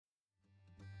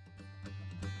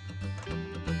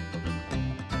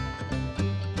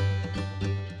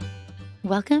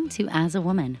Welcome to As a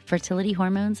Woman, Fertility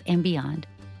Hormones and Beyond.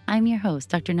 I'm your host,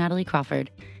 Dr. Natalie Crawford,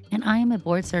 and I am a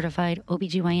board-certified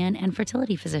OBGYN and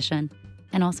fertility physician,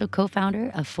 and also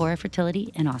co-founder of Fora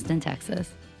Fertility in Austin,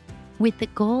 Texas. With the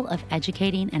goal of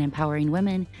educating and empowering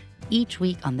women, each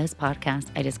week on this podcast,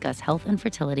 I discuss health and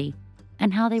fertility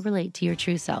and how they relate to your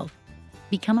true self.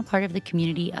 Become a part of the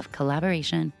community of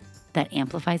collaboration that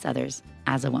amplifies others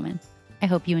as a woman. I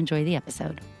hope you enjoy the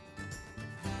episode.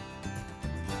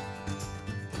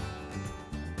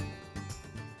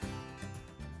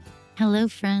 Hello,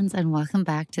 friends, and welcome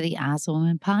back to the As a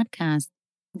Woman podcast.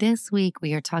 This week,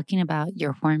 we are talking about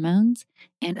your hormones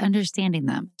and understanding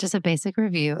them. Just a basic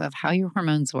review of how your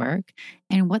hormones work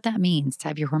and what that means to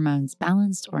have your hormones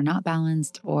balanced or not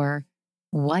balanced, or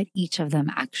what each of them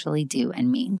actually do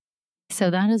and mean. So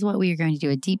that is what we are going to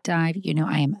do, a deep dive. You know,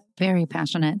 I am very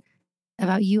passionate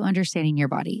about you understanding your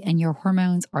body, and your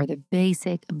hormones are the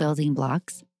basic building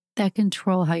blocks that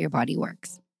control how your body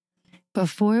works.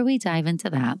 Before we dive into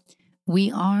that,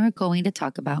 we are going to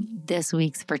talk about this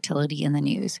week's fertility in the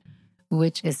news,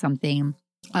 which is something,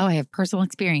 I have personal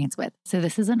experience with. So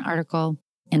this is an article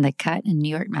in The Cut in New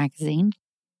York Magazine.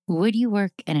 Would you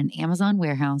work in an Amazon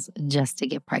warehouse just to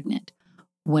get pregnant?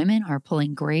 Women are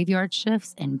pulling graveyard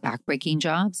shifts and backbreaking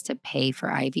jobs to pay for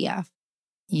IVF.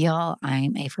 Y'all,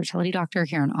 I'm a fertility doctor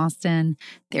here in Austin.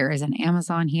 There is an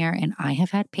Amazon here, and I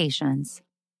have had patients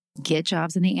get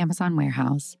jobs in the Amazon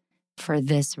warehouse for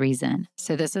this reason.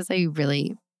 So this is a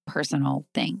really personal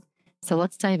thing. So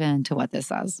let's dive into what this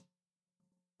says.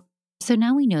 So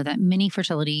now we know that many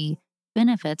fertility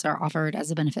benefits are offered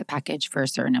as a benefit package for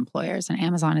certain employers, and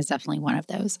Amazon is definitely one of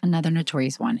those. Another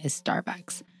notorious one is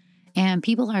Starbucks. And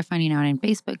people are finding out in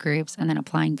Facebook groups and then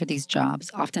applying for these jobs,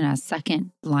 often as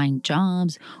second line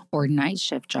jobs or night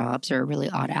shift jobs or really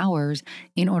odd hours,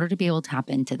 in order to be able to tap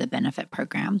into the benefit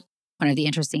program. One of the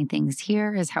interesting things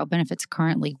here is how benefits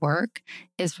currently work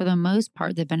is, for the most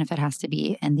part, the benefit has to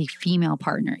be in the female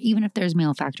partner, even if there's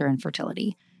male factor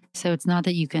infertility. So it's not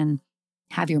that you can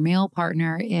have your male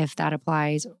partner, if that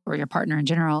applies, or your partner in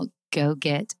general, go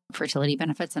get fertility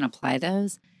benefits and apply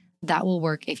those. That will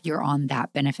work if you're on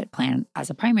that benefit plan as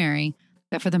a primary,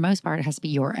 but for the most part, it has to be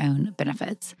your own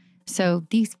benefits. So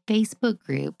these Facebook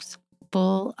groups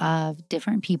full of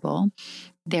different people.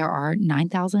 There are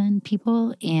 9,000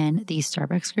 people in the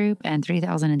Starbucks group and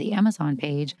 3,000 in the Amazon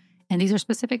page. And these are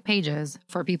specific pages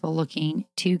for people looking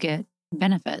to get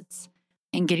benefits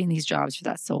and getting these jobs for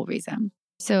that sole reason.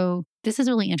 So this is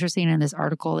really interesting. In this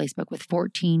article, they spoke with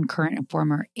 14 current and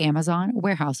former Amazon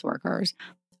warehouse workers,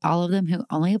 all of them who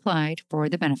only applied for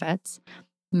the benefits.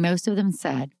 Most of them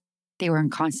said they were in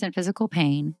constant physical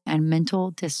pain and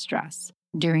mental distress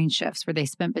during shifts where they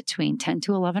spent between 10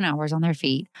 to 11 hours on their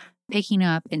feet, picking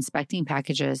up, inspecting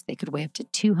packages. They could weigh up to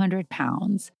 200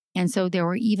 pounds. And so there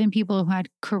were even people who had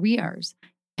careers,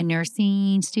 a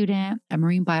nursing student, a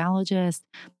marine biologist.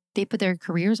 They put their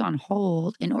careers on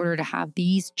hold in order to have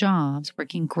these jobs,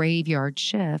 working graveyard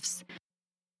shifts.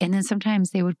 And then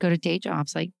sometimes they would go to day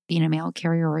jobs like being a mail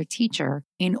carrier or a teacher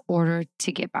in order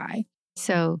to get by.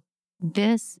 So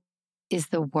this is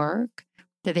the work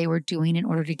that they were doing in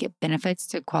order to get benefits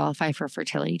to qualify for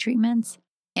fertility treatments.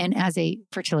 And as a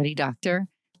fertility doctor,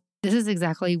 this is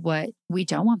exactly what we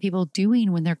don't want people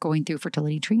doing when they're going through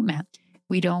fertility treatment.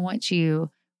 We don't want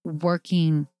you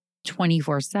working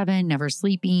 24/7, never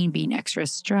sleeping, being extra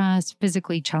stressed,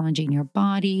 physically challenging your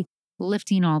body,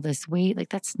 lifting all this weight. Like,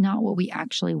 that's not what we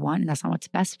actually want, and that's not what's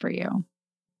best for you.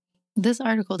 This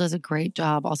article does a great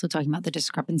job also talking about the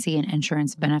discrepancy in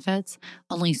insurance benefits.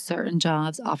 Only certain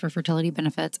jobs offer fertility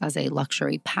benefits as a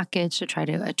luxury package to try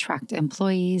to attract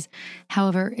employees.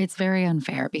 However, it's very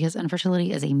unfair because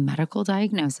infertility is a medical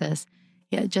diagnosis.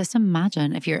 Yet just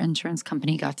imagine if your insurance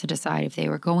company got to decide if they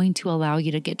were going to allow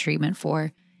you to get treatment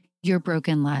for your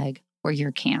broken leg or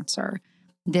your cancer.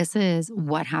 This is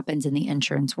what happens in the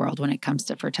insurance world when it comes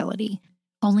to fertility.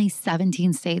 Only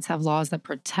 17 states have laws that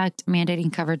protect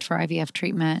mandating coverage for IVF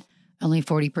treatment. Only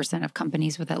 40% of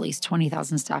companies with at least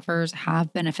 20,000 staffers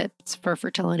have benefits for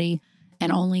fertility.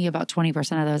 And only about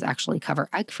 20% of those actually cover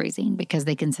egg freezing because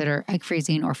they consider egg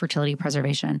freezing or fertility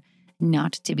preservation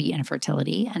not to be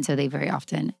infertility. And so they very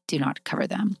often do not cover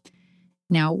them.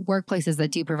 Now, workplaces that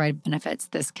do provide benefits,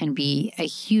 this can be a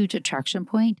huge attraction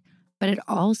point, but it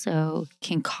also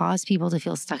can cause people to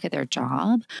feel stuck at their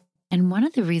job. And one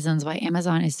of the reasons why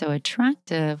Amazon is so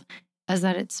attractive is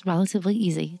that it's relatively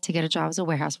easy to get a job as a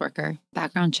warehouse worker,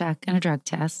 background check, and a drug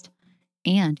test.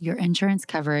 And your insurance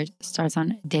coverage starts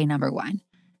on day number 1.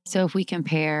 So if we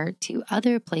compare to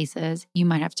other places, you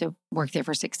might have to work there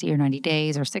for 60 or 90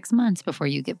 days or 6 months before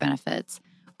you get benefits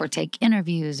or take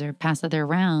interviews or pass other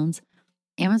rounds.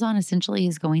 Amazon essentially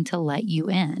is going to let you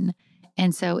in.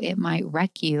 And so it might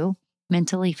wreck you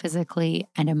mentally, physically,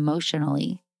 and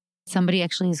emotionally. Somebody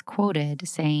actually is quoted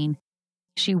saying,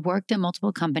 she worked at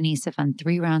multiple companies to fund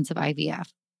 3 rounds of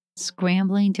IVF,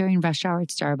 scrambling during rush hour at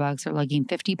Starbucks or lugging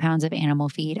 50 pounds of animal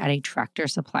feed at a Tractor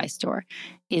Supply store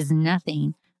is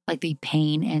nothing like the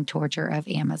pain and torture of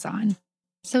Amazon.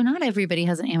 So not everybody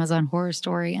has an Amazon horror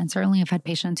story, and certainly I've had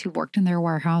patients who worked in their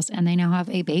warehouse and they now have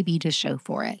a baby to show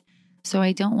for it. So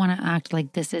I don't want to act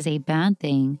like this is a bad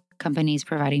thing, companies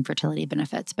providing fertility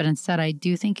benefits, but instead I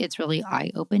do think it's really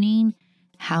eye-opening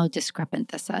how discrepant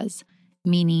this is,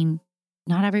 meaning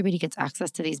not everybody gets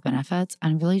access to these benefits,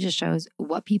 and really just shows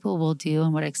what people will do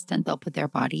and what extent they'll put their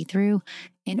body through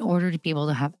in order to be able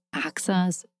to have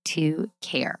access to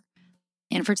care.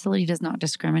 Infertility does not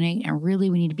discriminate, and really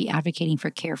we need to be advocating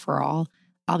for care for all.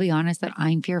 I'll be honest that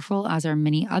I'm fearful, as are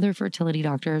many other fertility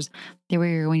doctors, that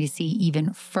we're going to see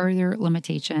even further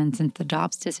limitations since the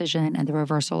Dobbs decision and the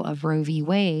reversal of Roe v.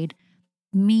 Wade,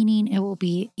 meaning it will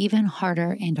be even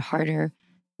harder and harder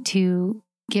to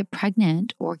get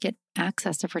pregnant or get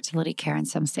access to fertility care in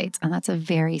some states. And that's a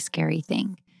very scary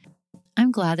thing.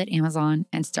 I'm glad that Amazon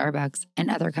and Starbucks and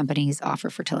other companies offer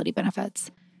fertility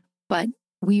benefits, but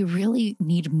we really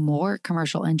need more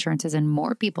commercial insurances and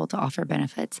more people to offer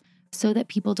benefits so that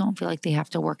people don't feel like they have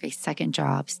to work a second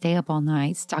job, stay up all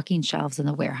night, stocking shelves in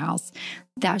the warehouse.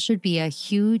 That should be a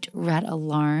huge red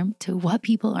alarm to what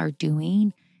people are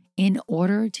doing in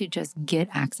order to just get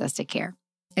access to care.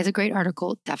 It's a great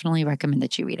article. Definitely recommend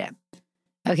that you read it.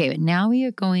 Okay, but now we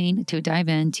are going to dive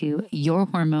into your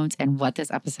hormones and what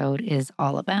this episode is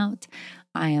all about.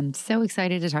 I am so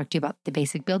excited to talk to you about the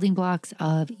basic building blocks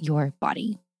of your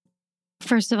body.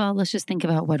 First of all, let's just think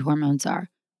about what hormones are.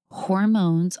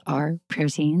 Hormones are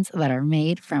proteins that are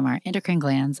made from our endocrine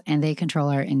glands, and they control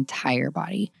our entire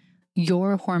body.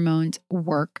 Your hormones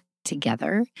work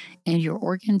together, and your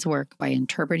organs work by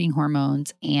interpreting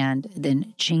hormones and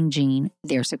then changing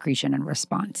their secretion and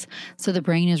response. So the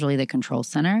brain is really the control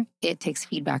center. It takes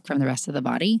feedback from the rest of the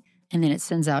body, and then it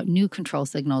sends out new control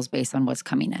signals based on what's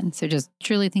coming in. So just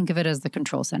truly think of it as the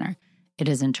control center. It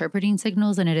is interpreting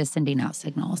signals and it is sending out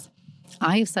signals.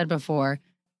 I have said before,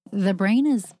 the brain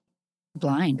is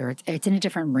blind, or it's in a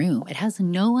different room. It has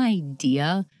no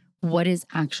idea what is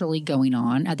actually going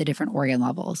on at the different organ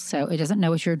levels. So it doesn't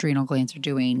know what your adrenal glands are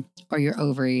doing, or your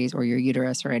ovaries, or your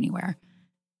uterus, or anywhere.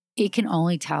 It can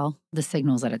only tell the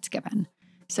signals that it's given.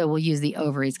 So we'll use the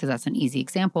ovaries because that's an easy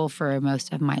example for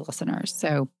most of my listeners.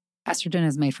 So estrogen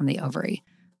is made from the ovary.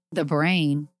 The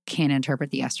brain can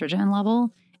interpret the estrogen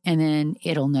level, and then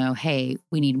it'll know, hey,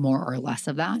 we need more or less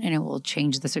of that, and it will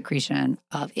change the secretion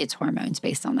of its hormones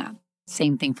based on that.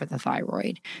 Same thing for the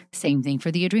thyroid. Same thing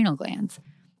for the adrenal glands.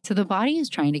 So the body is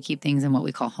trying to keep things in what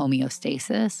we call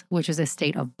homeostasis, which is a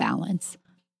state of balance.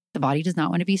 The body does not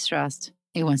want to be stressed.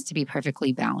 It wants to be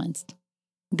perfectly balanced.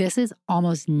 This is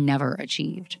almost never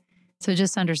achieved. So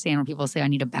just understand when people say, I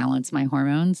need to balance my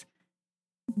hormones,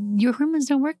 your hormones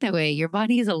don't work that way. Your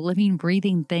body is a living,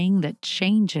 breathing thing that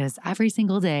changes every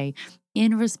single day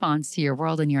in response to your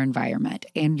world and your environment.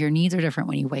 And your needs are different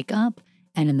when you wake up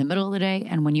and in the middle of the day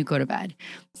and when you go to bed.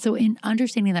 So in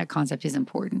understanding that concept is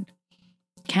important.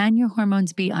 Can your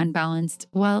hormones be unbalanced?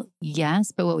 Well,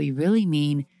 yes, but what we really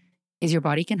mean is your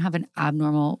body can have an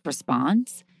abnormal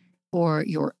response, or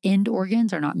your end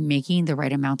organs are not making the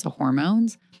right amounts of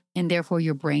hormones, and therefore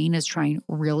your brain is trying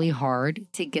really hard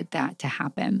to get that to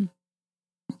happen.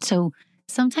 So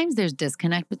sometimes there's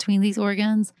disconnect between these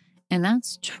organs, and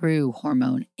that's true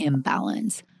hormone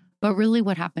imbalance. But really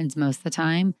what happens most of the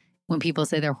time when people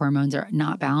say their hormones are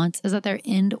not balanced is that their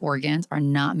end organs are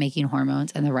not making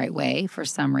hormones in the right way for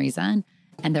some reason,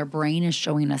 and their brain is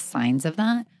showing us signs of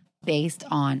that based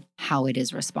on how it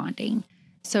is responding.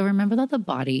 So remember that the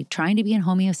body, trying to be in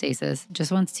homeostasis,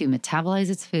 just wants to metabolize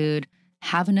its food,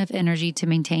 have enough energy to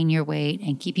maintain your weight,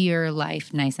 and keep your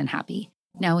life nice and happy.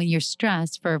 Now, when you're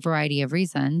stressed for a variety of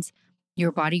reasons,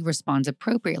 your body responds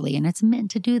appropriately, and it's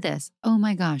meant to do this. Oh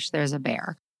my gosh, there's a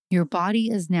bear. Your body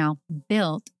is now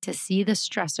built to see the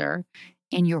stressor,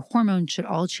 and your hormones should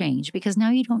all change because now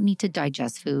you don't need to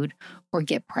digest food or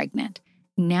get pregnant.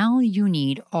 Now you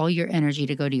need all your energy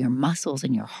to go to your muscles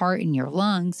and your heart and your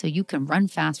lungs so you can run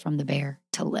fast from the bear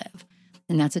to live.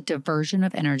 And that's a diversion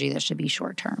of energy that should be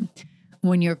short term.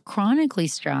 When you're chronically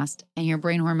stressed and your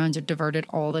brain hormones are diverted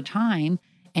all the time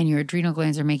and your adrenal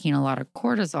glands are making a lot of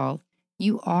cortisol,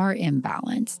 you are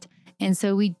imbalanced. And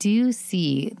so we do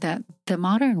see that the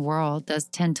modern world does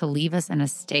tend to leave us in a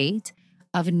state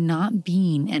of not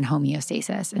being in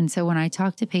homeostasis. And so when I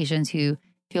talk to patients who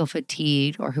feel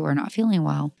fatigued or who are not feeling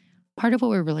well, part of what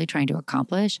we're really trying to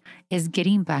accomplish is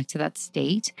getting back to that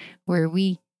state where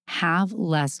we have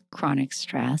less chronic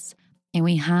stress and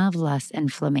we have less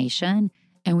inflammation,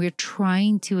 and we're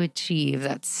trying to achieve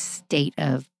that state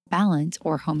of balance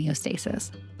or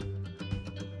homeostasis.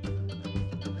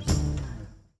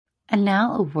 And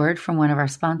now a word from one of our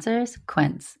sponsors,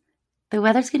 Quince. The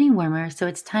weather's getting warmer, so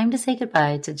it's time to say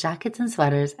goodbye to jackets and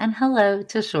sweaters and hello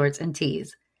to shorts and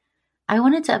tees. I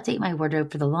wanted to update my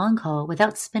wardrobe for the long haul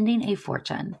without spending a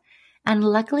fortune, and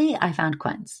luckily I found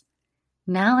Quince.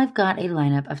 Now I've got a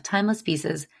lineup of timeless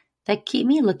pieces that keep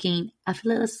me looking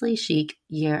effortlessly chic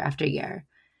year after year.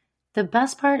 The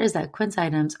best part is that Quince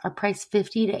items are priced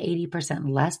 50 to 80%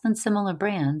 less than similar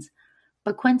brands,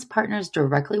 but Quince partners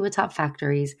directly with top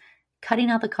factories, cutting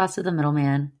out the cost of the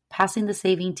middleman, passing the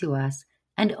saving to us,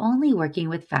 and only working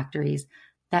with factories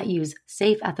that use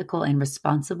safe, ethical, and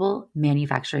responsible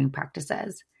manufacturing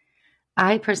practices.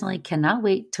 I personally cannot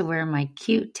wait to wear my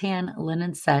cute tan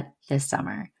linen set this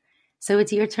summer. So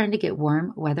it's your turn to get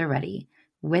warm weather ready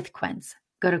with Quince.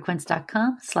 Go to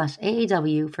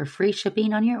quince.com/AAW for free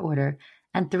shipping on your order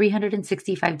and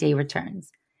 365-day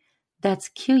returns. That's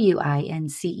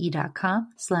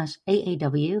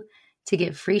QUINCE.com/AAW to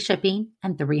get free shipping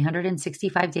and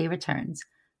 365-day returns.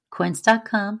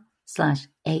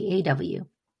 Quince.com/AAW.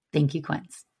 Thank you,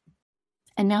 Quince.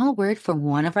 And now a word from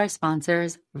one of our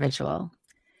sponsors, Ritual.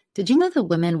 Did you know that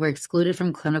women were excluded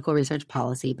from clinical research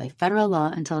policy by federal law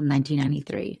until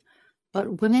 1993?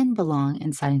 But women belong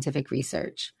in scientific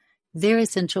research. They're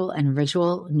essential, and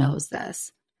Ritual knows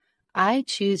this. I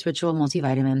choose Ritual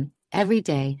multivitamin every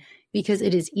day because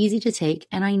it is easy to take,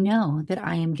 and I know that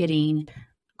I am getting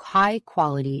high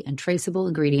quality and traceable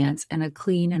ingredients in a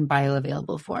clean and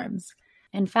bioavailable forms.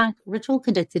 In fact, Ritual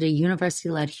conducted a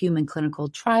university-led human clinical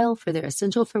trial for their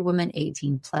Essential for Women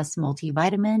 18 Plus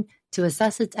multivitamin to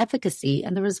assess its efficacy,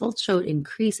 and the results showed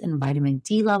increase in vitamin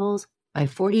D levels by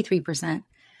 43%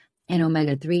 and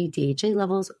omega-3 DHA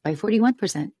levels by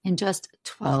 41% in just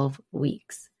 12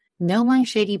 weeks. No my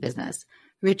shady business.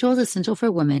 Ritual's Essential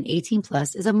for Women 18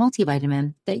 Plus is a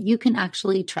multivitamin that you can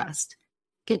actually trust.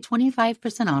 Get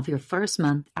 25% off your first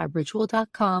month at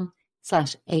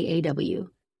ritual.com/AAW.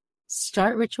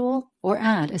 Start Ritual or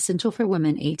add Essential for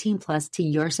Women 18 Plus to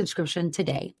your subscription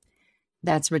today.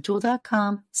 That's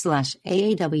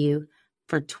ritual.com/AAW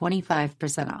for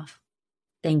 25% off.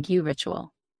 Thank you,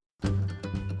 Ritual.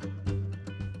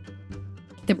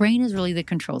 The brain is really the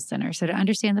control center. So to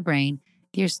understand the brain,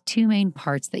 there's two main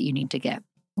parts that you need to get.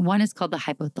 One is called the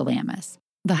hypothalamus.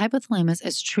 The hypothalamus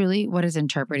is truly what is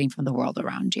interpreting from the world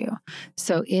around you.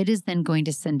 So it is then going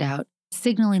to send out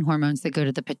signaling hormones that go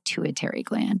to the pituitary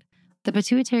gland. The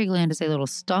pituitary gland is a little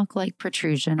stalk-like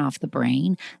protrusion off the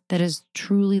brain that is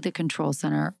truly the control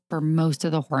center for most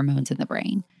of the hormones in the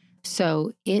brain.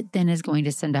 So it then is going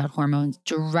to send out hormones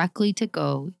directly to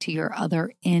go to your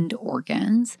other end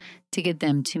organs to get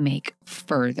them to make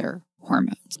further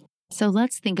hormones. So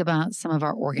let's think about some of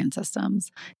our organ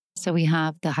systems. So we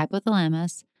have the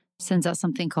hypothalamus sends out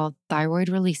something called thyroid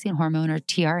releasing hormone, or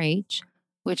TRH,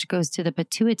 which goes to the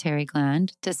pituitary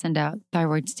gland to send out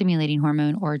thyroid stimulating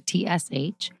hormone, or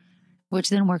TSH,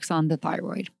 which then works on the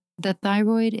thyroid. The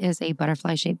thyroid is a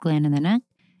butterfly-shaped gland in the neck,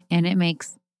 and it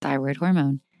makes thyroid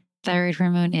hormone. Thyroid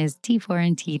hormone is T4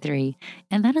 and T3,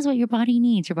 and that is what your body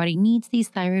needs. Your body needs these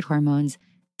thyroid hormones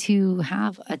to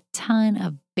have a ton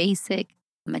of basic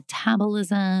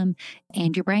metabolism,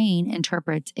 and your brain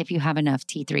interprets if you have enough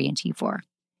T3 and T4.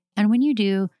 And when you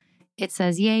do, it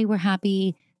says, yay, we're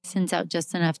happy, sends out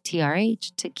just enough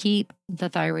TRH to keep the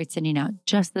thyroid sending out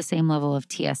just the same level of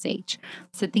TSH.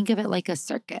 So think of it like a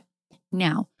circuit.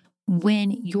 Now,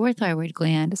 when your thyroid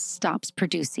gland stops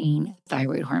producing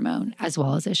thyroid hormone as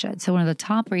well as it should. So one of the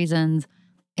top reasons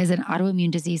is an autoimmune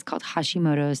disease called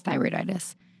Hashimoto's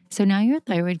thyroiditis. So now your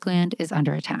thyroid gland is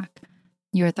under attack.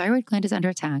 Your thyroid gland is under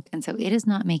attack, and so it is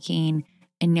not making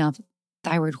enough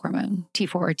thyroid hormone,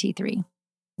 T4 or T3.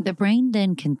 The brain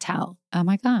then can tell, oh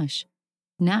my gosh,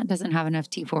 Nat doesn't have enough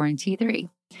T4 and T3.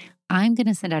 I'm going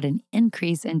to send out an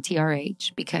increase in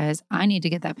TRH because I need to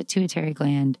get that pituitary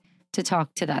gland to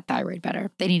talk to that thyroid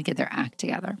better. They need to get their act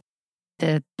together.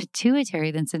 The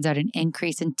pituitary then sends out an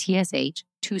increase in TSH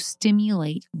to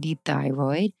stimulate the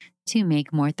thyroid to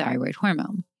make more thyroid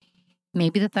hormone.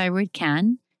 Maybe the thyroid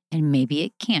can, and maybe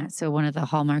it can't. So one of the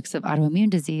hallmarks of autoimmune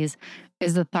disease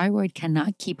is the thyroid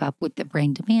cannot keep up with the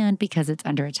brain demand because it's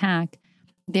under attack.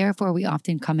 Therefore, we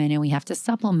often come in and we have to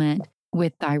supplement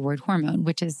with thyroid hormone,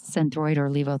 which is Synthroid or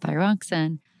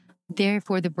levothyroxine.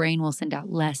 Therefore, the brain will send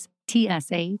out less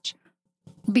TSH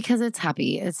Because it's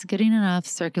happy. It's getting enough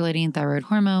circulating thyroid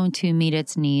hormone to meet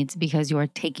its needs because you are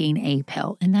taking a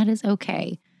pill, and that is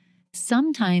okay.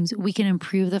 Sometimes we can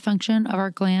improve the function of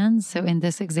our glands. So, in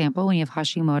this example, when you have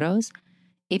Hashimoto's,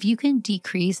 if you can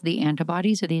decrease the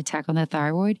antibodies or the attack on the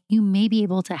thyroid, you may be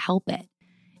able to help it.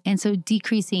 And so,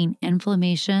 decreasing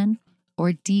inflammation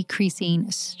or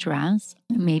decreasing stress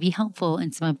may be helpful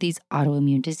in some of these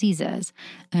autoimmune diseases.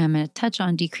 And I'm going to touch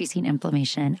on decreasing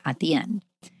inflammation at the end.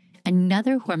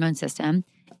 Another hormone system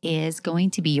is going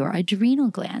to be your adrenal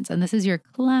glands. And this is your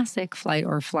classic flight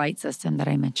or flight system that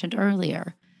I mentioned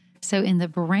earlier. So in the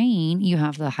brain, you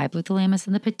have the hypothalamus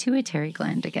and the pituitary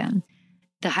gland again.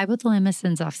 The hypothalamus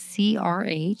sends off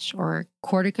CRH or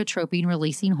corticotropin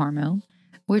releasing hormone,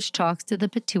 which talks to the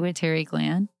pituitary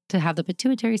gland to have the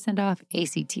pituitary send off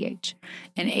ACTH.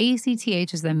 And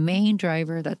ACTH is the main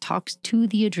driver that talks to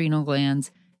the adrenal glands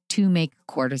to make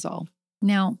cortisol.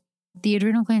 Now, the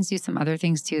adrenal glands do some other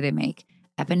things too. They make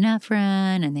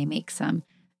epinephrine and they make some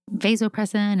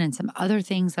vasopressin and some other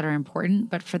things that are important.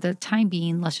 But for the time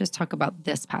being, let's just talk about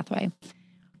this pathway.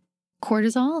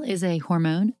 Cortisol is a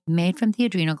hormone made from the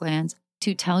adrenal glands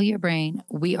to tell your brain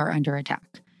we are under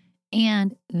attack.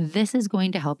 And this is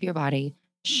going to help your body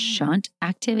shunt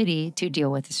activity to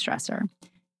deal with the stressor.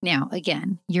 Now,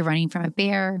 again, you're running from a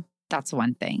bear. That's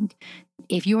one thing.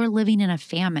 If you're living in a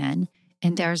famine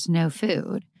and there's no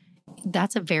food,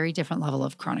 that's a very different level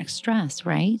of chronic stress,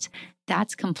 right?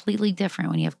 That's completely different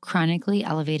when you have chronically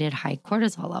elevated high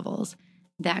cortisol levels.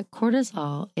 That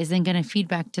cortisol isn't going to feed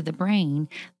back to the brain,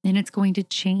 and it's going to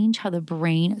change how the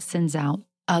brain sends out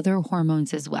other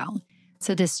hormones as well.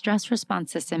 So this stress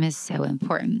response system is so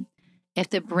important. If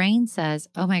the brain says,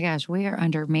 oh my gosh, we are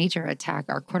under major attack,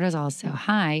 our cortisol is so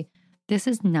high, this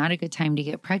is not a good time to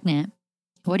get pregnant,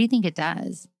 what do you think it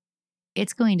does?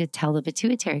 It's going to tell the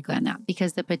pituitary gland that,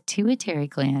 because the pituitary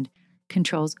gland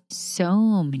controls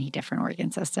so many different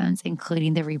organ systems,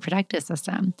 including the reproductive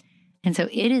system. And so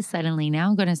it is suddenly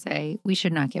now going to say, we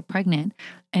should not get pregnant.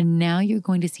 And now you're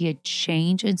going to see a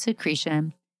change in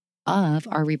secretion of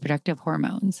our reproductive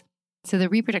hormones. So the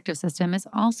reproductive system is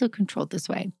also controlled this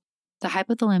way. The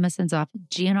hypothalamus sends off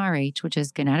GnRH, which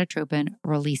is gonadotropin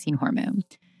releasing hormone.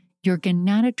 Your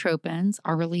gonadotropins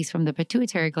are released from the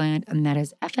pituitary gland, and that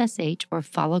is FSH or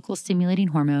follicle stimulating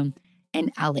hormone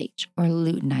and LH or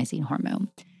luteinizing hormone.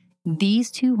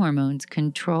 These two hormones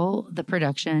control the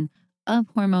production of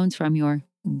hormones from your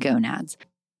gonads.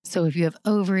 So if you have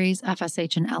ovaries,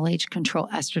 FSH and LH control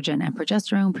estrogen and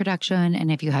progesterone production.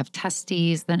 And if you have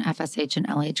testes, then FSH and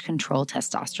LH control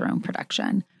testosterone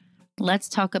production. Let's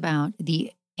talk about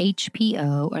the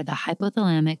HPO or the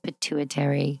hypothalamic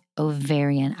pituitary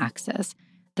ovarian axis.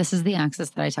 This is the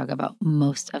axis that I talk about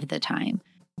most of the time.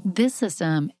 This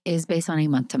system is based on a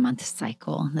month-to-month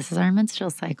cycle. This is our menstrual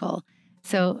cycle.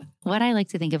 So what I like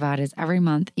to think about is every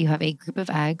month you have a group of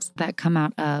eggs that come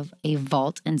out of a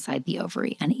vault inside the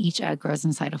ovary, and each egg grows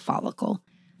inside a follicle.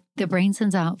 The brain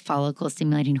sends out follicle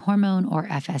stimulating hormone or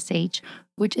FSH,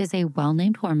 which is a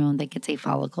well-named hormone that gets a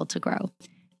follicle to grow.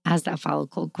 As that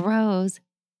follicle grows,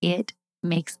 it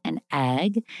makes an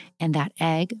egg, and that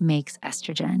egg makes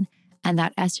estrogen. And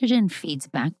that estrogen feeds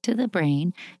back to the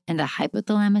brain, and the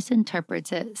hypothalamus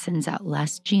interprets it, sends out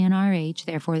less GnRH,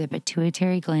 therefore the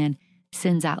pituitary gland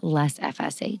sends out less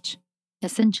FSH.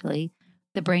 Essentially,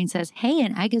 the brain says, hey,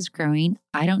 an egg is growing.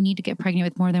 I don't need to get pregnant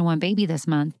with more than one baby this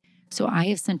month. So I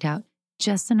have sent out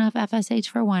just enough FSH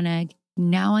for one egg.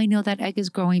 Now I know that egg is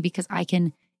growing because I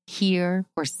can hear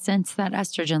or sense that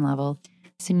estrogen level.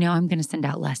 So now I'm going to send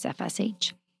out less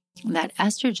FSH. That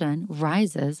estrogen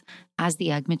rises as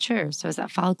the egg matures. So as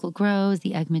that follicle grows,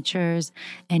 the egg matures,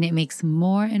 and it makes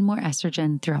more and more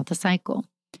estrogen throughout the cycle.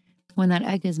 When that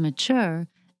egg is mature,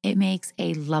 it makes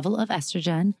a level of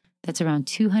estrogen that's around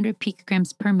 200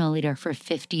 picograms per milliliter for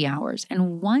 50 hours.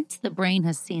 And once the brain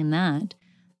has seen that,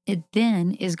 it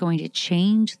then is going to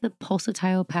change the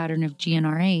pulsatile pattern of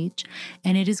GnRH,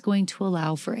 and it is going to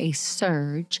allow for a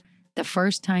surge the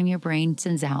first time your brain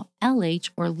sends out LH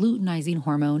or luteinizing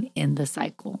hormone in the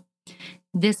cycle.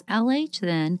 This LH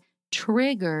then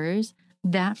triggers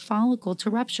that follicle to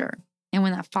rupture. And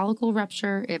when that follicle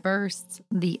rupture, it bursts,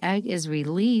 the egg is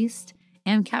released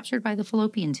and captured by the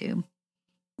fallopian tube.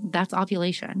 That's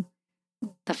ovulation.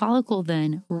 The follicle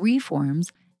then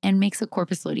reforms and makes a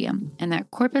corpus luteum. And that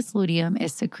corpus luteum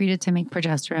is secreted to make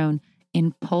progesterone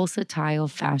in pulsatile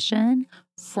fashion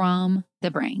from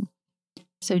the brain.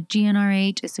 So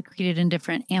GnRH is secreted in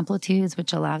different amplitudes,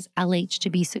 which allows LH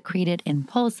to be secreted in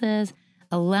pulses,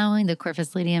 allowing the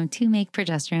corpus luteum to make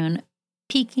progesterone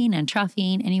peaking and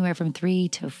troughing anywhere from 3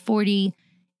 to 40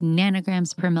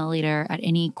 nanograms per milliliter at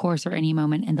any course or any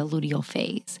moment in the luteal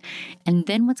phase. And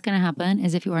then what's going to happen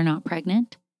is if you are not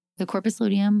pregnant, the corpus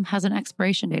luteum has an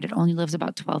expiration date. It only lives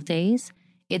about 12 days.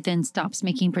 It then stops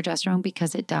making progesterone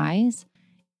because it dies,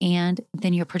 and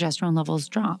then your progesterone levels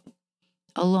drop.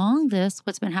 Along this,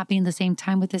 what's been happening at the same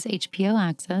time with this HPO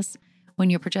axis, when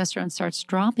your progesterone starts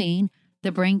dropping,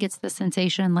 the brain gets the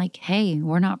sensation like, hey,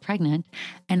 we're not pregnant,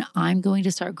 and I'm going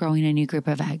to start growing a new group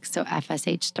of eggs. So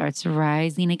FSH starts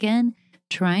rising again,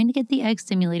 trying to get the egg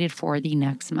stimulated for the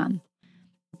next month.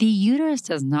 The uterus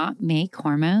does not make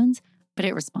hormones, but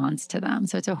it responds to them.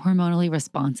 So it's a hormonally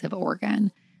responsive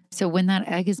organ. So when that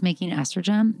egg is making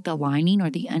estrogen, the lining or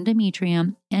the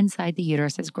endometrium inside the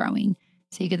uterus is growing.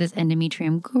 So you get this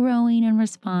endometrium growing in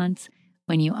response.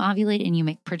 When you ovulate and you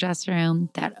make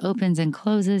progesterone, that opens and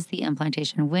closes the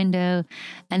implantation window.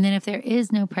 And then if there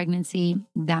is no pregnancy,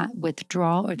 that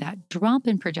withdrawal or that drop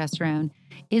in progesterone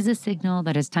is a signal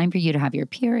that it's time for you to have your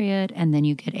period. And then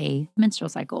you get a menstrual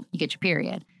cycle, you get your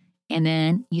period. And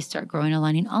then you start growing a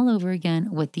lining all over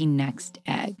again with the next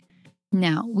egg.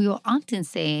 Now, we will often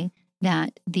say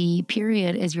that the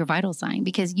period is your vital sign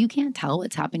because you can't tell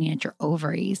what's happening at your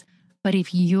ovaries. But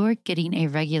if you're getting a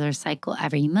regular cycle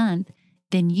every month,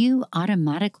 then you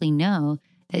automatically know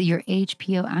that your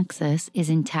HPO axis is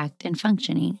intact and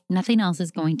functioning. Nothing else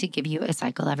is going to give you a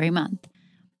cycle every month.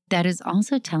 That is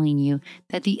also telling you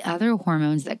that the other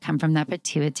hormones that come from that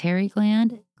pituitary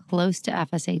gland, close to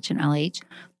FSH and LH,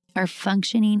 are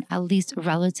functioning at least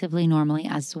relatively normally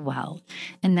as well.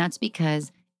 And that's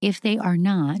because if they are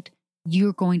not,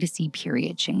 you're going to see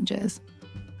period changes.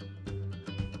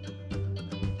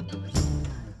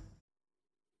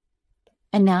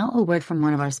 And now a word from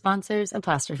one of our sponsors,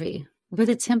 Apostrophe. With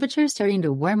the temperature starting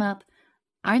to warm up,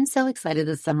 I'm so excited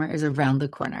the summer is around the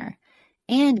corner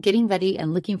and getting ready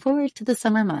and looking forward to the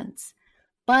summer months.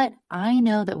 But I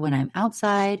know that when I'm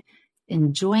outside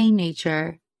enjoying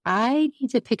nature, I need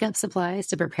to pick up supplies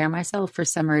to prepare myself for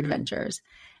summer adventures.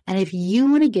 And if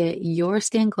you want to get your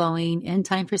skin glowing in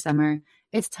time for summer,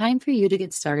 it's time for you to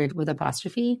get started with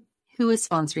Apostrophe, who is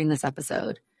sponsoring this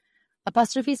episode.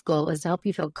 Apostrophe's goal is to help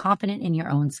you feel confident in your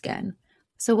own skin.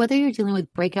 So whether you're dealing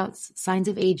with breakouts, signs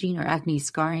of aging, or acne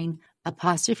scarring,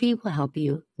 Apostrophe will help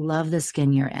you love the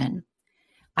skin you're in.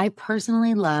 I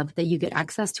personally love that you get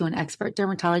access to an expert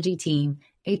dermatology team,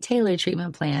 a tailored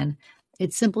treatment plan.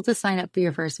 It's simple to sign up for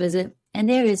your first visit, and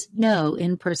there is no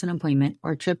in-person appointment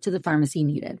or trip to the pharmacy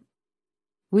needed.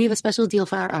 We have a special deal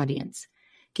for our audience.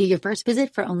 Get your first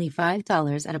visit for only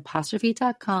 $5 at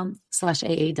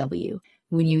apostrophe.com/AAW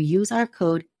when you use our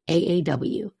code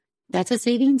AAW. That's a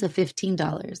savings of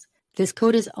 $15. This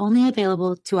code is only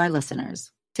available to our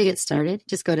listeners. To get started,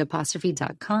 just go to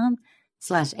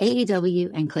apostrophe.com/AAW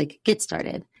and click Get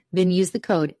Started. Then use the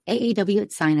code AAW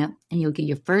at sign up and you'll get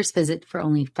your first visit for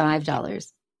only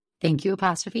 $5. Thank you,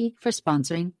 Apostrophe, for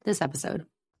sponsoring this episode.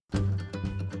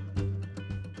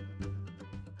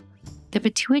 The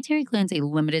pituitary gland's a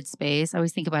limited space. I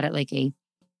always think about it like a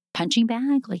punching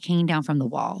bag, like hanging down from the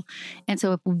wall. And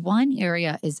so if one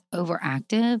area is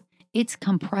overactive, it's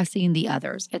compressing the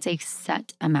others. It's a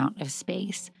set amount of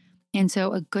space. And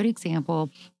so a good example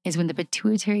is when the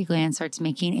pituitary gland starts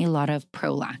making a lot of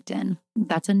prolactin.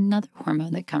 That's another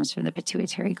hormone that comes from the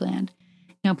pituitary gland.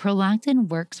 Now, prolactin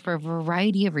works for a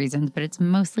variety of reasons, but it's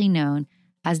mostly known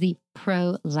as the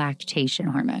prolactation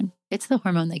hormone. It's the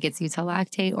hormone that gets you to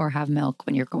lactate or have milk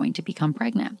when you're going to become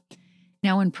pregnant.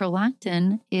 Now, when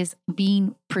prolactin is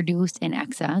being produced in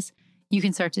excess, you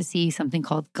can start to see something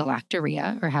called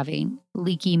galactorrhea or having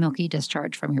leaky, milky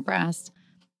discharge from your breast.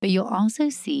 But you'll also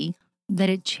see that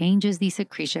it changes the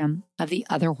secretion of the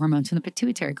other hormones in the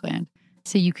pituitary gland.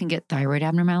 So you can get thyroid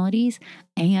abnormalities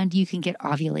and you can get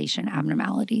ovulation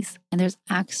abnormalities. And there's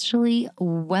actually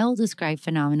well-described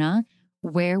phenomena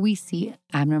where we see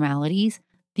abnormalities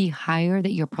the higher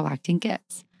that your prolactin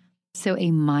gets. So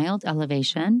a mild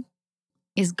elevation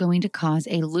is going to cause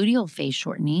a luteal phase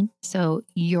shortening. So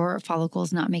your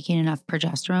follicle's not making enough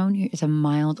progesterone. It's a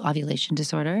mild ovulation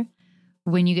disorder.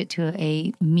 When you get to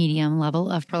a medium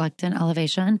level of prolactin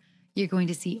elevation, you're going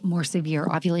to see more severe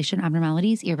ovulation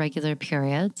abnormalities, irregular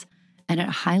periods. And at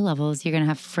high levels, you're going to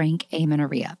have frank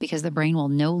amenorrhea because the brain will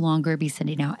no longer be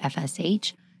sending out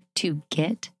FSH to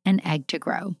get an egg to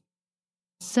grow.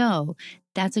 So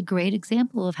that's a great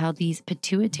example of how these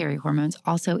pituitary hormones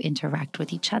also interact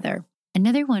with each other.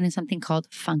 Another one is something called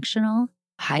functional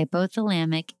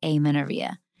hypothalamic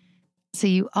amenorrhea. So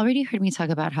you already heard me talk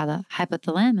about how the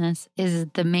hypothalamus is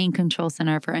the main control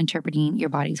center for interpreting your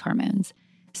body's hormones.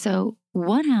 So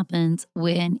what happens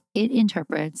when it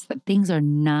interprets that things are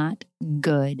not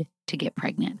good to get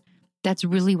pregnant? That's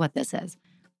really what this is.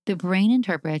 the brain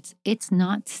interprets it's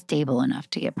not stable enough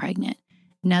to get pregnant.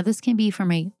 Now, this can be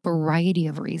from a variety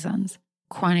of reasons: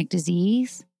 chronic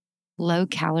disease, low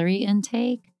calorie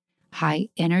intake, high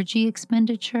energy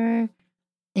expenditure.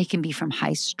 It can be from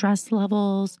high stress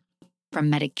levels,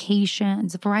 from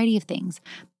medications, a variety of things.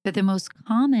 But the most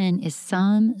common is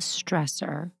some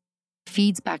stressor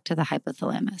feeds back to the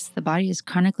hypothalamus. The body is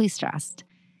chronically stressed,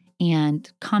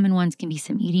 and common ones can be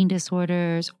some eating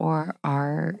disorders or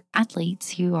our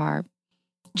athletes who are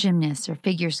gymnasts or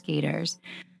figure skaters,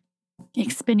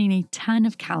 expending a ton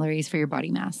of calories for your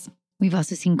body mass. We've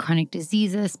also seen chronic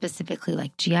diseases, specifically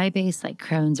like GI-based, like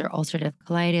Crohn's or ulcerative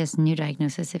colitis, new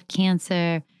diagnosis of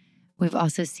cancer. We've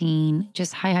also seen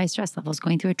just high stress levels.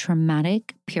 Going through a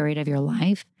traumatic period of your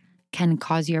life can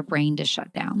cause your brain to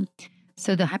shut down.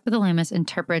 So the hypothalamus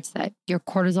interprets that your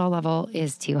cortisol level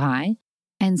is too high.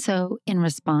 And so in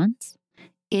response,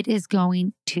 it is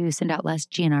going to send out less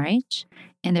GnRH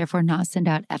and therefore not send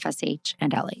out FSH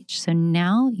and LH. So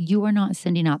now you are not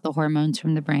sending out the hormones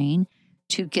from the brain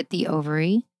to get the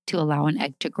ovary to allow an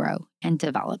egg to grow and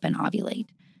develop and ovulate.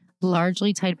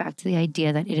 Largely tied back to the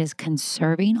idea that it is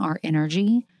conserving our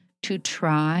energy to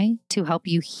try to help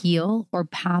you heal or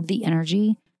have the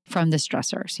energy from the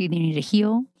stressor. So you either need to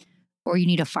heal or you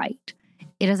need to fight.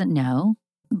 It doesn't know,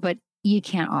 but you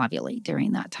can't ovulate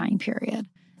during that time period.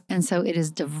 And so it is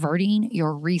diverting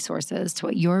your resources to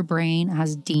what your brain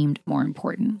has deemed more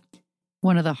important.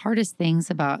 One of the hardest things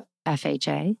about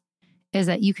FHA is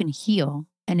that you can heal,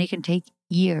 and it can take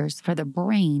years for the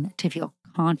brain to feel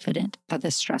confident that the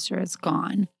stressor is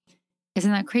gone.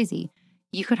 Isn't that crazy?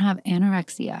 You could have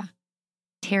anorexia,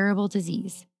 terrible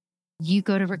disease. You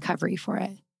go to recovery for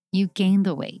it. You gain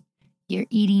the weight. You're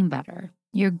eating better.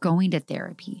 You're going to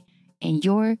therapy, and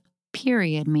your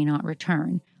period may not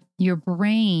return. Your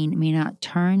brain may not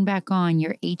turn back on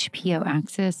your HPO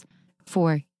axis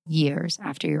for years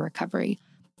after your recovery.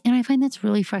 And I find that's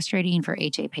really frustrating for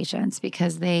HA patients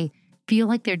because they feel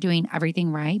like they're doing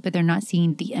everything right, but they're not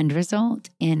seeing the end result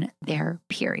in their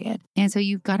period. And so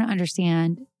you've got to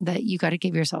understand that you got to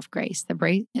give yourself grace. The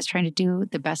brain is trying to do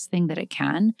the best thing that it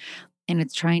can, and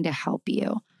it's trying to help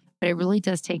you. But it really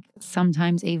does take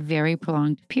sometimes a very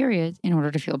prolonged period in order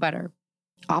to feel better.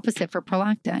 Opposite for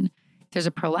prolactin. If there's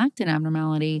a prolactin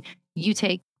abnormality, you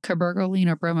take cabergoline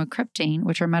or bromocriptine,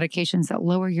 which are medications that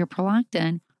lower your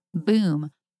prolactin,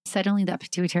 boom. Suddenly that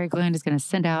pituitary gland is going to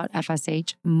send out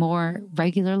FSH more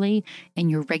regularly, and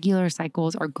your regular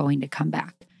cycles are going to come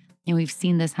back. And we've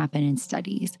seen this happen in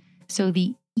studies. So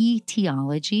the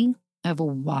etiology of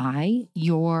why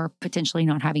you're potentially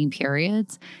not having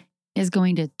periods is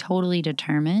going to totally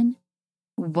determine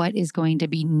what is going to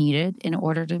be needed in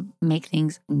order to make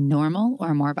things normal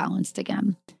or more balanced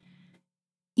again.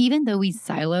 Even though we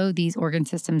silo these organ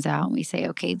systems out and we say,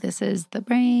 okay, this is the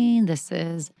brain, this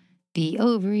is the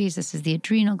ovaries, this is the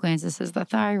adrenal glands, this is the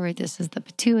thyroid, this is the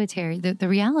pituitary. The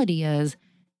reality is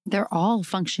they're all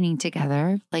functioning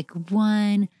together like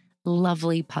one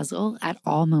lovely puzzle at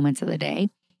all moments of the day,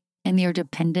 and they're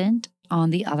dependent on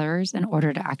the others in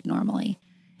order to act normally.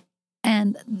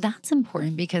 And that's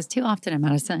important because too often in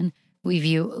medicine, we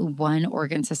view one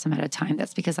organ system at a time.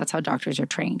 That's because that's how doctors are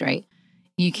trained, right?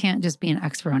 You can't just be an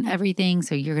expert on everything.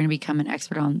 So you're going to become an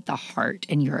expert on the heart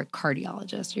and you're a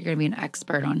cardiologist. You're going to be an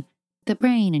expert on the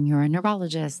brain and you're a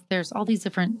neurologist. There's all these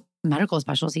different medical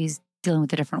specialties dealing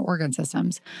with the different organ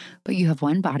systems, but you have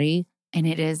one body and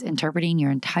it is interpreting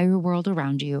your entire world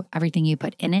around you, everything you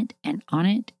put in it and on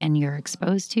it and you're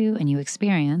exposed to and you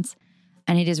experience,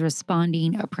 and it is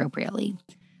responding appropriately.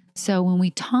 So when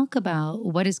we talk about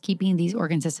what is keeping these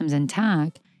organ systems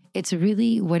intact, it's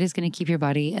really what is going to keep your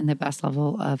body in the best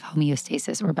level of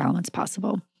homeostasis or balance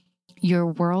possible. Your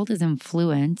world is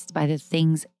influenced by the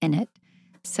things in it.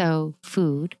 So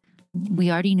food,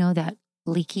 we already know that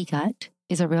leaky gut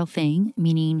is a real thing,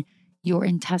 meaning your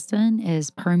intestine is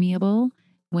permeable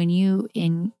when you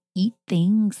eat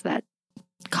things that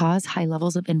cause high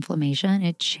levels of inflammation.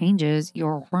 It changes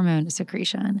your hormone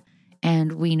secretion.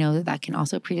 And we know that that can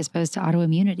also predispose to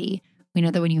autoimmunity. We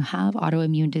know that when you have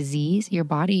autoimmune disease, your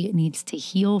body needs to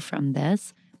heal from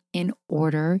this in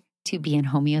order to be in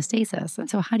homeostasis. And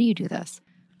so how do you do this?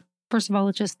 First of all,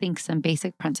 let's just think some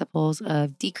basic principles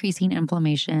of decreasing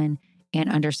inflammation and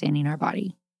understanding our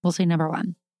body. We'll say number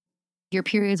one, your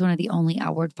period is one of the only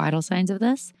outward vital signs of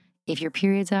this. If your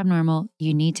period's abnormal,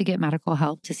 you need to get medical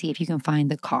help to see if you can find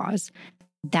the cause.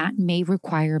 That may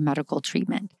require medical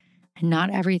treatment.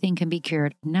 Not everything can be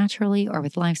cured naturally or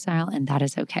with lifestyle, and that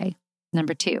is okay.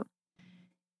 Number two,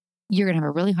 you're going to have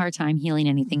a really hard time healing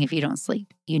anything if you don't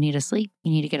sleep. You need to sleep.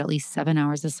 You need to get at least 7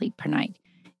 hours of sleep per night.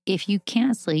 If you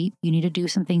can't sleep, you need to do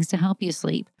some things to help you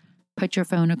sleep. Put your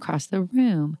phone across the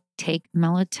room, take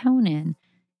melatonin,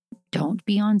 don't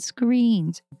be on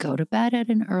screens, go to bed at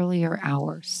an earlier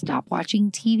hour, stop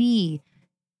watching TV.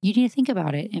 You need to think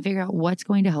about it and figure out what's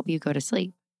going to help you go to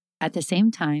sleep. At the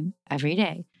same time, every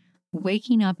day,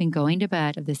 waking up and going to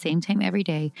bed at the same time every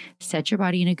day, set your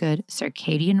body in a good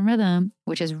circadian rhythm,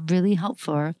 which is really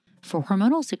helpful for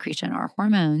hormonal secretion. Our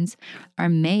hormones are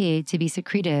made to be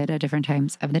secreted at different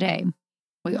times of the day.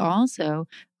 We also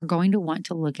are going to want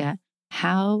to look at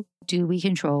how do we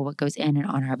control what goes in and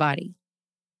on our body.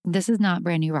 This is not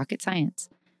brand new rocket science.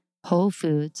 Whole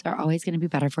foods are always going to be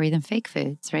better for you than fake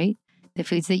foods, right? The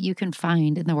foods that you can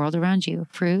find in the world around you,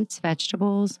 fruits,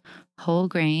 vegetables, whole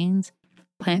grains,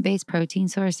 plant-based protein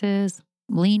sources,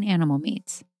 lean animal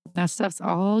meats. That stuff's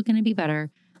all going to be better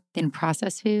than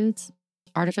processed foods,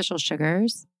 artificial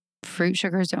sugars. Fruit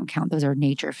sugars don't count. Those are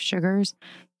nature sugars.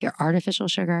 Your artificial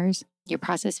sugars, your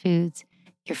processed foods,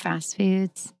 your fast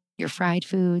foods, your fried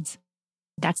foods.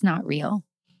 That's not real.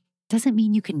 Doesn't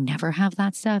mean you can never have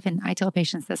that stuff. And I tell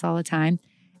patients this all the time.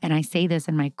 And I say this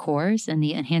in my course, in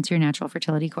the Enhance Your Natural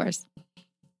Fertility course.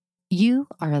 You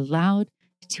are allowed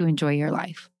to enjoy your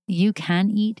life. You can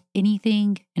eat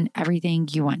anything and everything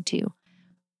you want to.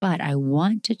 But I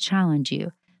want to challenge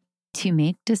you to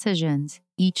make decisions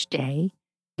each day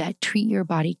that treat your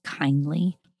body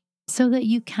kindly so that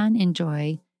you can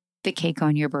enjoy the cake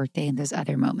on your birthday and those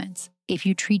other moments. If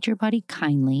you treat your body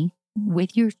kindly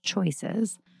with your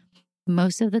choices,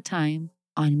 most of the time,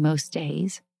 on most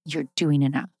days, you're doing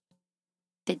enough.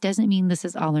 That doesn't mean this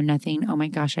is all or nothing. Oh my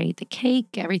gosh, I ate the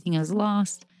cake, everything is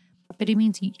lost. But it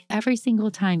means every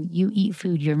single time you eat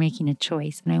food, you're making a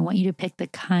choice. And I want you to pick the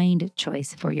kind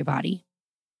choice for your body.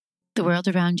 The world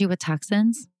around you with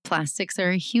toxins, plastics are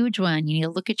a huge one. You need to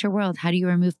look at your world. How do you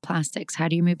remove plastics? How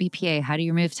do you remove BPA? How do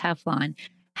you remove Teflon?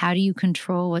 How do you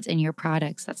control what's in your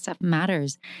products? That stuff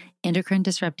matters. Endocrine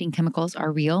disrupting chemicals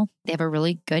are real. They have a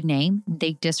really good name.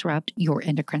 They disrupt your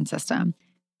endocrine system.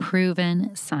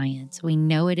 Proven science. We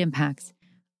know it impacts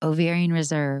ovarian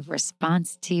reserve,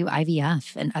 response to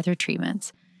IVF and other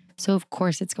treatments. So of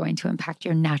course it's going to impact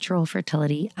your natural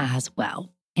fertility as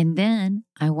well. And then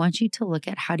I want you to look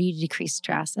at how do you decrease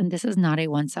stress? And this is not a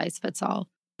one size fits all.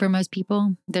 For most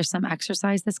people, there's some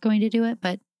exercise that's going to do it,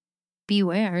 but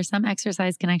beware, some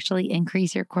exercise can actually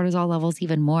increase your cortisol levels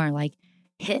even more, like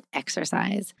HIIT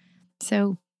exercise.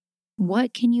 So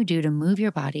what can you do to move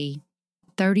your body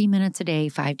 30 minutes a day,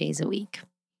 5 days a week?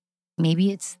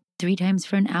 Maybe it's 3 times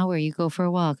for an hour, you go for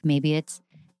a walk. Maybe it's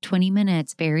 20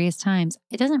 minutes, various times.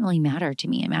 It doesn't really matter to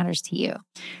me. It matters to you.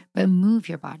 But move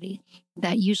your body.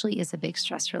 That usually is a big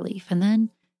stress relief. And then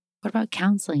what about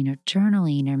counseling or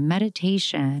journaling or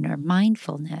meditation or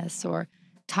mindfulness or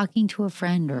talking to a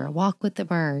friend or a walk with the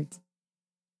birds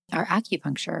or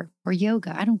acupuncture or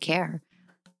yoga? I don't care.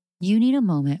 You need a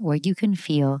moment where you can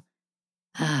feel,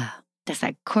 that's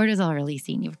that cortisol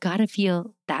releasing. You've got to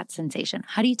feel that sensation.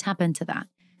 How do you tap into that?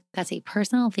 That's a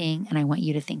personal thing, and I want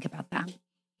you to think about that.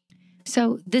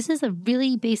 So this is a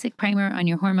really basic primer on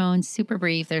your hormones, super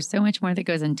brief. There's so much more that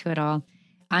goes into it all.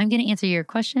 I'm going to answer your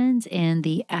questions in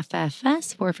the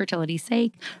FFS for fertility's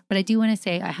sake, but I do want to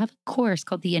say I have a course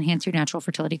called the Enhance Your Natural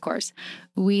Fertility course.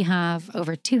 We have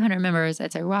over 200 members.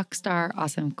 It's a rock star,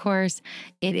 awesome course.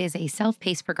 It is a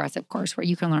self-paced progressive course where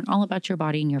you can learn all about your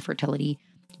body and your fertility.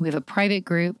 We have a private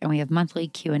group and we have monthly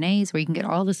Q&As where you can get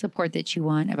all the support that you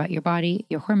want about your body,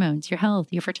 your hormones, your health,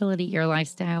 your fertility, your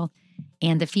lifestyle.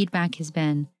 And the feedback has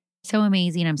been so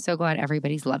amazing. I'm so glad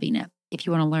everybody's loving it. If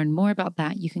you want to learn more about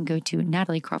that, you can go to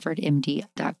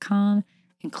nataliecrawfordmd.com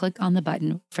and click on the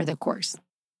button for the course.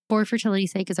 For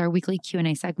fertility's sake is our weekly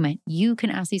Q&A segment. You can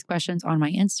ask these questions on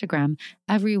my Instagram.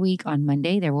 Every week on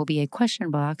Monday, there will be a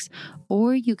question box,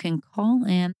 or you can call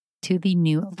in to the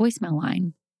new voicemail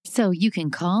line. So you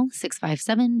can call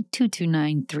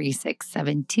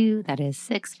 657-229-3672. That is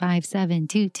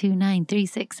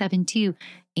 657-229-3672.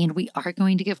 And we are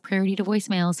going to give priority to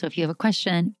voicemail. So if you have a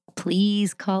question,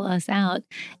 please call us out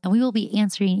and we will be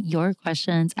answering your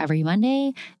questions every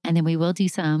Monday. And then we will do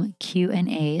some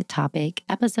Q&A topic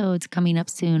episodes coming up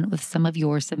soon with some of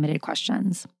your submitted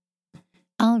questions.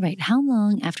 All right, how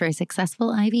long after a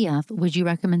successful IVF would you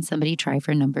recommend somebody try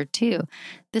for number 2?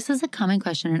 This is a common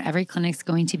question and every clinic is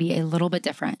going to be a little bit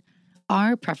different.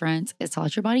 Our preference is to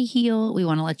let your body heal. We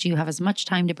want to let you have as much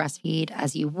time to breastfeed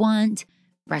as you want.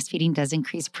 Breastfeeding does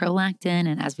increase prolactin,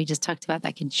 and as we just talked about,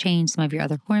 that can change some of your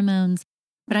other hormones.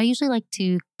 But I usually like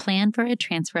to plan for a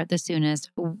transfer at the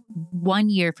soonest 1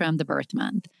 year from the birth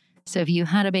month. So if you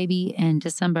had a baby in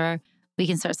December, we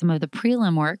can start some of the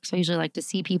prelim work. So I usually like to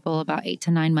see people about 8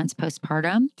 to 9 months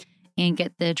postpartum. and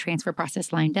get the transfer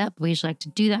process lined up. We usually like to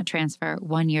do that transfer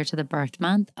 1 year to the birth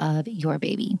month of your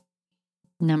baby.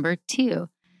 Number 2,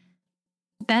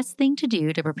 best thing to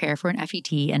do to prepare for an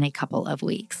FET in a couple of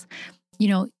weeks.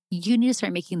 You need to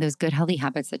start making those good, healthy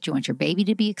habits that you want your baby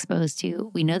to be exposed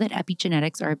to. We know that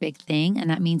epigenetics are a big thing, and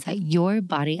that means that your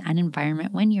body and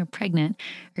environment when you're pregnant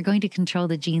are going to control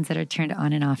the genes that are turned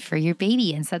on and off for your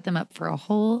baby and set them up for a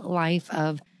whole life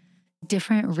of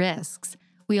different risks.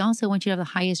 We also want you to have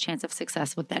the highest chance of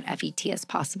success with that FET as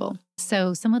possible.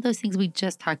 So some of those things we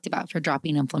just talked about for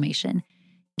dropping inflammation: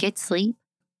 get sleep,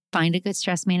 find a good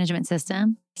stress management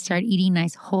system, start eating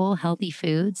nice, whole, healthy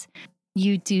foods.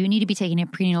 You do need to be taking a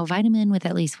prenatal vitamin with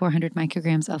at least 400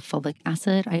 micrograms of folic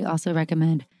acid. I also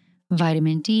recommend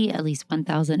vitamin D, at least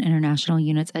 1,000 international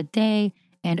units a day,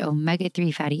 and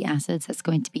omega-3 fatty acids. That's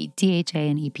going to be DHA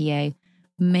and EPA.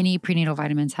 Many prenatal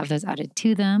vitamins have those added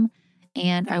to them.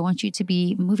 And I want you to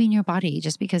be moving your body,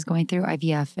 just because going through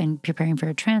IVF and preparing for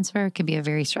a transfer can be a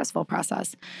very stressful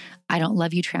process. I don't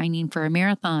love you training for a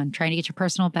marathon, trying to get your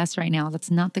personal best right now. That's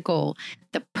not the goal.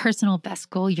 The personal best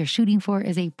goal you're shooting for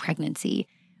is a pregnancy.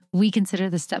 We consider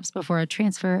the steps before a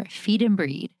transfer feed and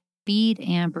breed. Feed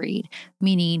and breed,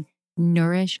 meaning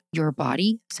nourish your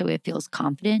body so it feels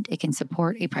confident it can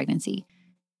support a pregnancy.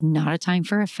 Not a time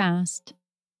for a fast.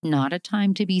 Not a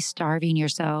time to be starving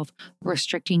yourself,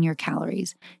 restricting your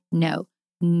calories. No,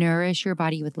 nourish your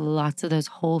body with lots of those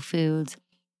whole foods,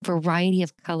 variety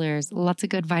of colors, lots of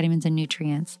good vitamins and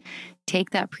nutrients. Take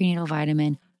that prenatal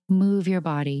vitamin, move your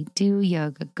body, do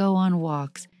yoga, go on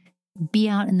walks, be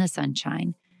out in the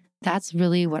sunshine. That's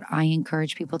really what I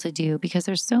encourage people to do, because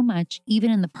there's so much, even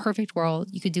in the perfect world,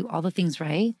 you could do all the things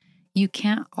right. You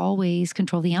can't always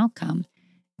control the outcome.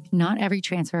 Not every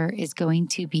transfer is going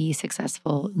to be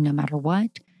successful no matter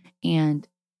what. And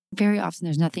very often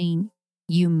there's nothing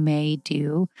you may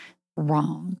do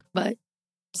wrong, but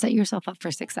set yourself up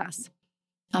for success.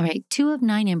 All right, 2 of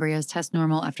 9 embryos test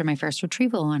normal after my first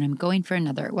retrieval, and I'm going for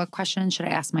another. What questions should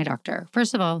I ask my doctor?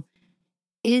 First of all,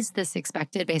 is this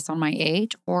expected based on my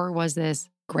age, or was this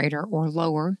greater or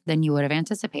lower than you would have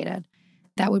anticipated?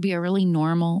 That would be a really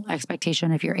normal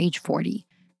expectation if you're age 40.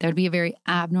 That would be a very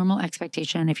abnormal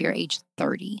expectation if you're age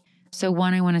 30. So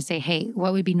one, I want to say, hey,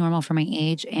 what would be normal for my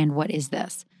age, and what is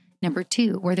this? Number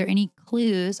 2, were there any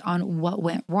clues on what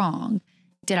went wrong?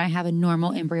 Did I have a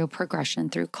normal embryo progression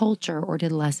through culture, or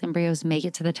did less embryos make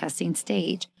it to the testing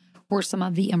stage? Were some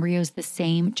of the embryos the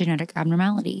same genetic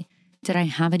abnormality? Did I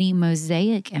have any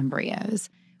mosaic embryos?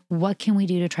 What can we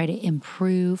do to try to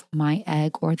improve my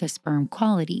egg or the sperm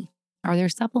quality? Are there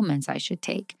supplements I should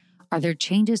take? Are there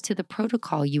changes to the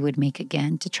protocol you would make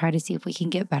again to try to see if we can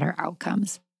get better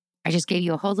outcomes? I just gave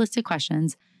you a whole list of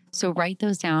questions, so write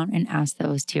those down and ask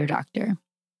those to your doctor.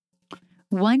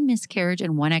 1 miscarriage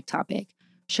and 1 ectopic.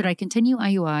 Should I continue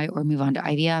IUI or move on to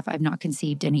IVF? I've not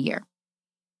conceived in a year.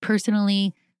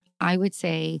 Personally, I would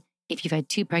say if you've had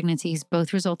 2 pregnancies,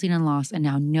 both resulting in loss, and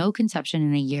now no conception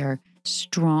in a year,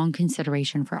 strong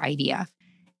consideration for IVF,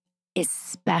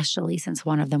 especially since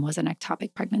one of them was an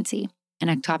ectopic pregnancy. An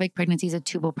ectopic pregnancy is a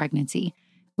tubal pregnancy.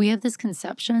 We have this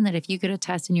conception that if you get a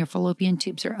test and your fallopian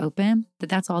tubes are open,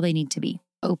 that's all they need to be,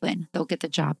 open. They'll get the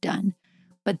job done.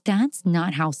 But that's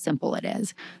not how simple it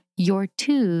is. Your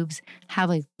tubes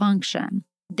have a function.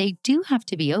 They do have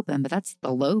to be open, but that's the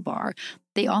low bar.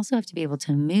 They also have to be able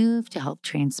to move to help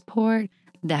transport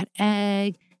that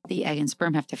egg. The egg and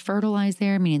sperm have to fertilize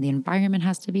there, meaning the environment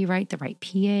has to be right, the right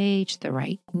pH, the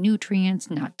right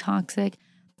nutrients, not toxic.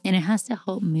 And it has to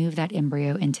help move that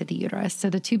embryo into the uterus.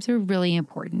 So the tubes are really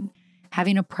important.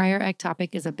 Having a prior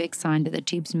ectopic is a big sign that the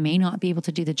tubes may not be able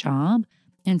to do the job.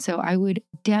 And so I would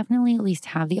definitely at least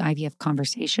have the IVF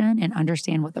conversation and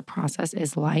understand what the process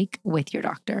is like with your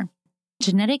doctor.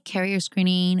 Genetic carrier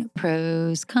screening,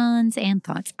 pros, cons, and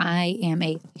thoughts. I am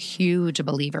a huge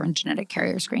believer in genetic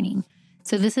carrier screening.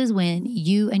 So this is when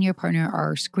you and your partner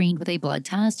are screened with a blood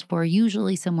test for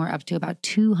usually somewhere up to about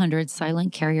 200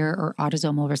 silent carrier or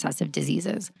autosomal recessive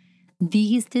diseases.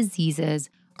 These diseases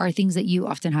are things that you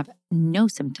often have no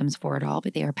symptoms for at all,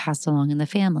 but they are passed along in the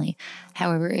family.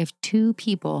 However, if 2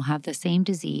 people have the same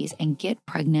disease and get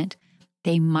pregnant,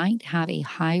 they might have a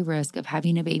high risk of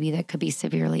having a baby that could be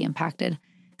severely impacted.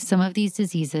 Some of these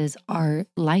diseases are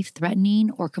life-threatening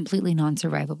or completely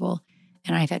non-survivable.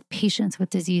 And I've had patients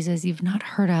with diseases you've not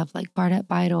heard of, like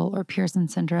Bardet-Biedl or Pearson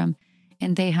syndrome,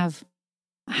 and they have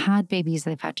had babies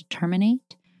they've had to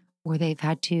terminate or they've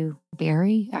had to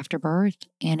bury after birth,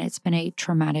 and it's been a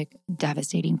traumatic,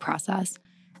 devastating process.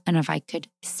 And if I could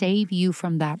save you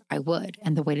from that, I would.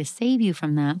 And the way to save you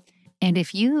from that, and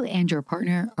if you and your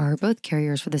partner are both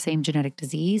carriers for the same genetic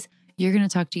disease, you're going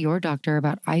to talk to your doctor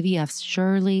about IVF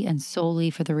surely and solely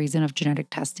for the reason of genetic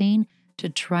testing to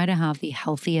try to have the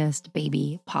healthiest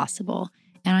baby possible.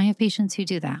 And I have patients who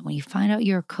do that. When you find out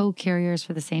you're co-carriers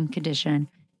for the same condition,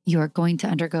 you're going to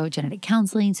undergo genetic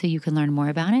counseling so you can learn more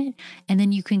about it. And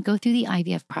then you can go through the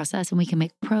IVF process and we can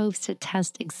make probes to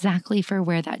test exactly for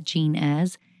where that gene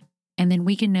is. And then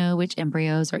we can know which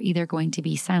embryos are either going to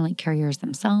be silent carriers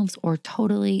themselves or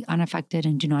totally unaffected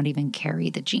and do not even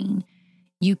carry the gene.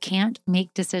 You can't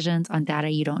make decisions on data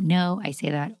you don't know. I say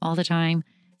that all the time.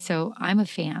 So I'm a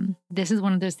fan. This is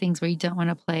one of those things where you don't want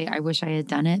to play, I wish I had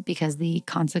done it, because the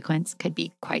consequence could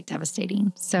be quite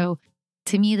devastating. So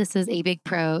to me, this is a big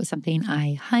pro, something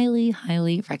I highly,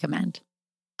 highly recommend.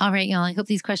 All right, y'all, I hope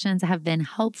these questions have been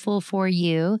helpful for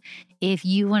you. If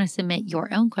you want to submit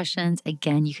your own questions,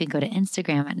 again, you can go to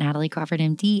Instagram at Natalie Crawford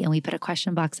MD, and we put a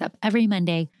question box up every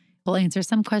Monday. We'll answer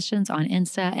some questions on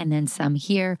Insta and then some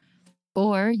here.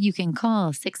 Or you can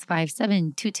call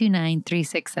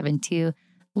 657-229-3672.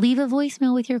 Leave a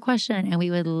voicemail with your question, and we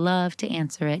would love to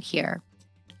answer it here.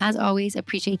 As always,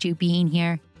 appreciate you being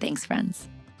here. Thanks, friends.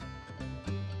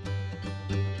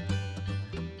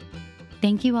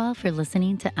 Thank you all for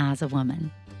listening to As a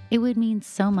Woman. It would mean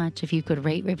so much if you could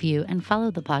rate, review, and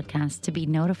follow the podcast to be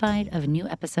notified of new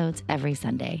episodes every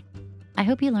Sunday. I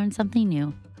hope you learned something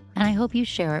new, and I hope you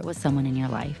share it with someone in your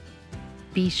life.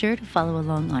 Be sure to follow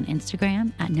along on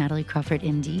Instagram at Natalie Crawford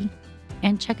MD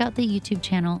and check out the YouTube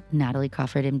channel Natalie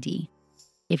Crawford MD.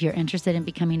 If you're interested in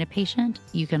becoming a patient,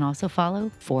 you can also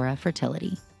follow Fora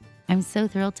Fertility. I'm so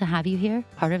thrilled to have you here,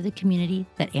 part of the community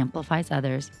that amplifies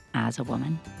others as a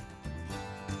woman.